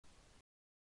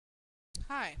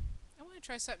Hi, I want to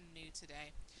try something new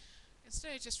today.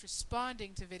 Instead of just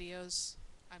responding to videos,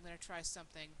 I'm going to try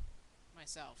something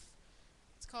myself.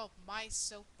 It's called My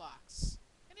Soapbox,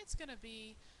 and it's going to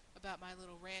be about my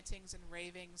little rantings and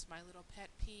ravings, my little pet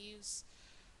peeves,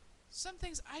 some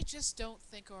things I just don't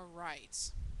think are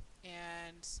right.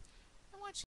 And I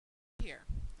want you to hear,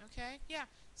 okay? Yeah,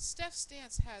 Steph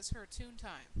Stance has her tune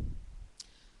time.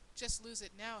 Just Lose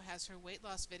It Now has her weight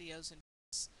loss videos, and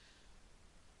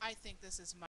I think this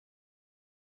is my.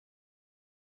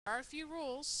 There are a few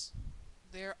rules.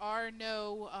 There are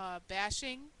no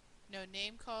bashing, no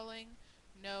name calling,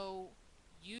 no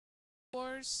you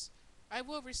wars. I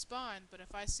will respond, but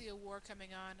if I see a war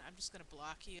coming on, I'm just going to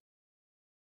block you.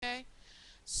 Okay?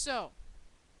 So,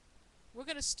 we're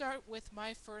going to start with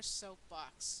my first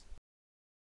soapbox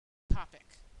topic.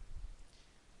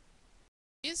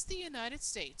 Is the United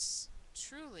States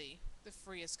truly the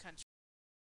freest country?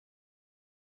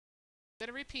 I'm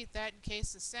going to repeat that in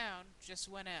case the sound just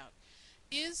went out.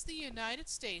 Is the United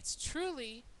States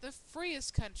truly the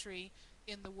freest country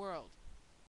in the world?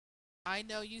 I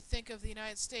know you think of the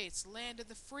United States, land of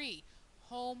the free,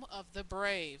 home of the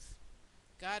brave.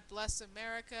 God bless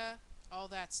America, all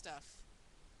that stuff.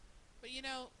 But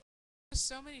there's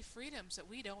so many freedoms that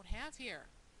we don't have here.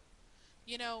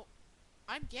 You know,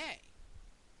 I'm gay.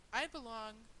 I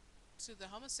belong to the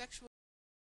homosexual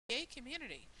gay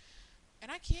community.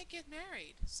 And I can't get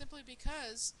married simply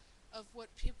because of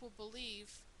what people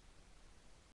believe.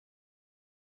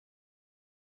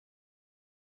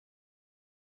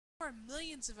 There are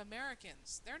millions of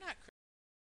Americans. They're not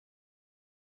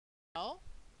criminal.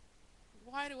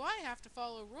 Why do I have to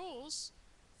follow rules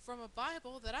from a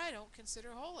Bible that I don't consider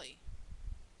holy?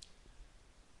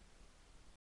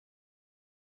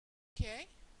 Okay.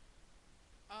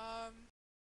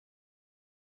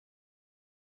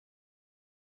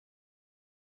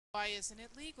 Why isn't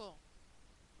it legal?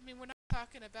 I mean, we're not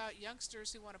talking about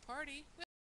youngsters who want to party. We're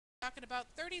talking about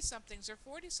 30-somethings or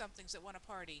 40-somethings that want to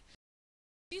party.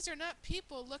 These are not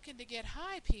people looking to get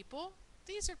high, people.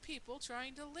 These are people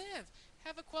trying to live,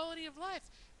 have a quality of life,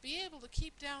 be able to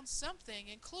keep down something,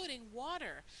 including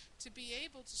water, to be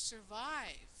able to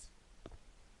survive.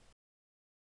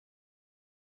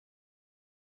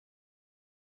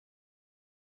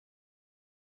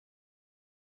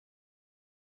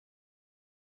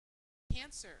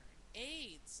 Cancer, and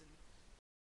AIDS, and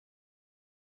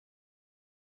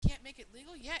can't make it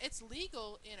legal? Yeah, it's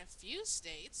legal in a few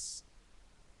states.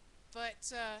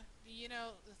 But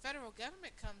the federal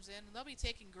government comes in, and they'll be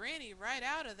taking Granny right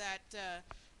out of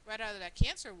that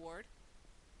cancer ward.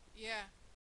 Yeah,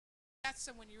 that's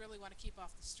someone you really want to keep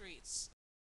off the streets.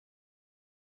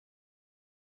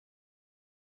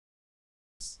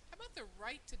 How about the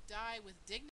right to die with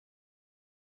dignity?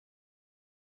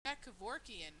 Jack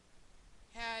Kevorkian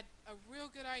had a real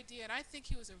good idea, and I think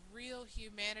he was a real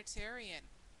humanitarian.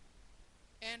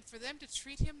 And for them to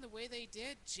treat him the way they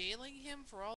did, jailing him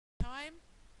for all time,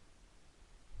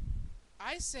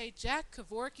 I say Jack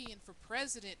Kevorkian for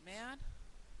president, man.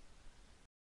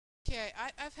 Okay,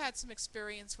 I've had some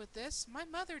experience with this. My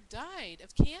mother died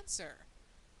of cancer,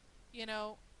 you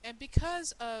know, and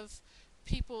because of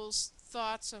people's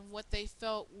thoughts on what they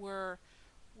felt were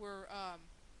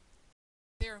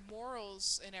their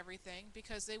morals and everything,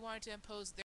 because they wanted to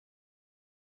impose their.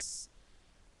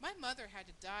 My mother had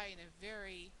to die in a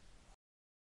very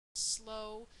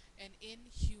slow and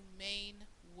inhumane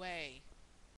way.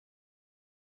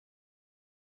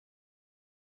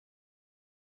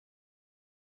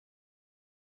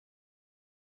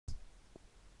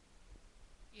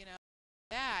 You know,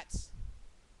 that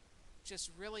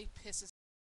just really pisses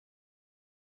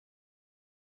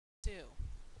me too.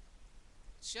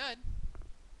 Should.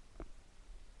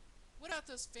 What about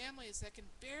those families that can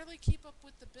barely keep up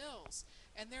with the bills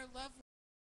and their loved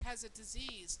one has a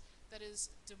disease that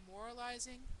is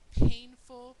demoralizing,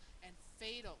 painful, and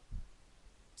fatal?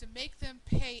 To make them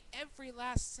pay every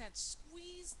last cent,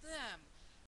 squeeze them.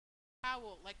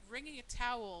 Towel, like wringing a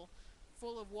towel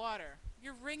full of water.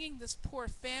 You're wringing this poor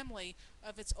family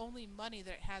of its only money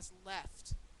that it has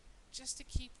left just to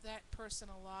keep that person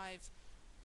alive.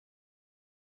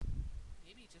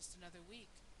 Maybe just another week.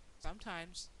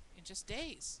 Sometimes in just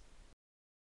days.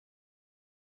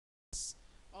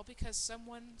 All because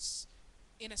someone's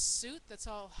in a suit that's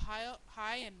all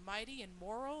high and mighty and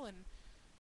moral and.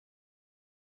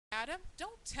 Adam,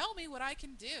 don't tell me what I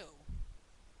can do.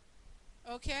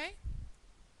 Okay?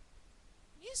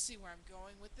 You see where I'm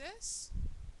going with this.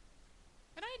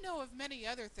 And I know of many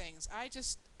other things.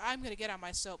 I'm going to get on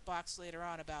my soapbox later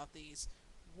on about these,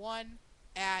 one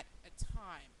at a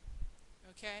time.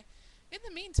 Okay? In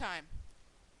the meantime,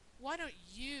 Why don't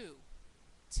you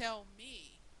tell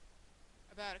me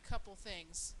about a couple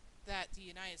things that the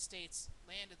United States,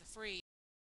 land of the free,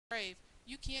 brave,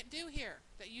 you can't do here,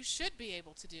 that you should be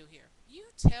able to do here? You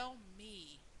tell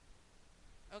me,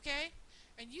 okay?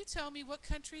 And you tell me what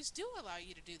countries do allow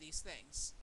you to do these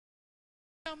things.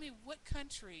 Tell me what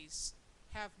countries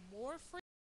have more freedom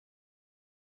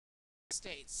than the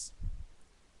States,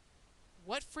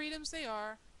 what freedoms they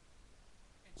are,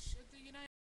 and should the United States?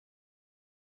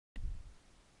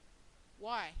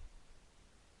 Why?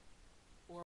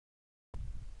 Or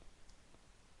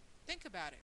think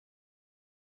about it.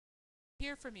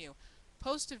 Hear from you.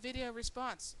 Post a video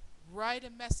response. Write a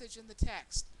message in the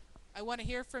text. I want to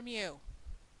hear from you.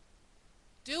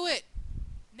 Do it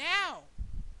now.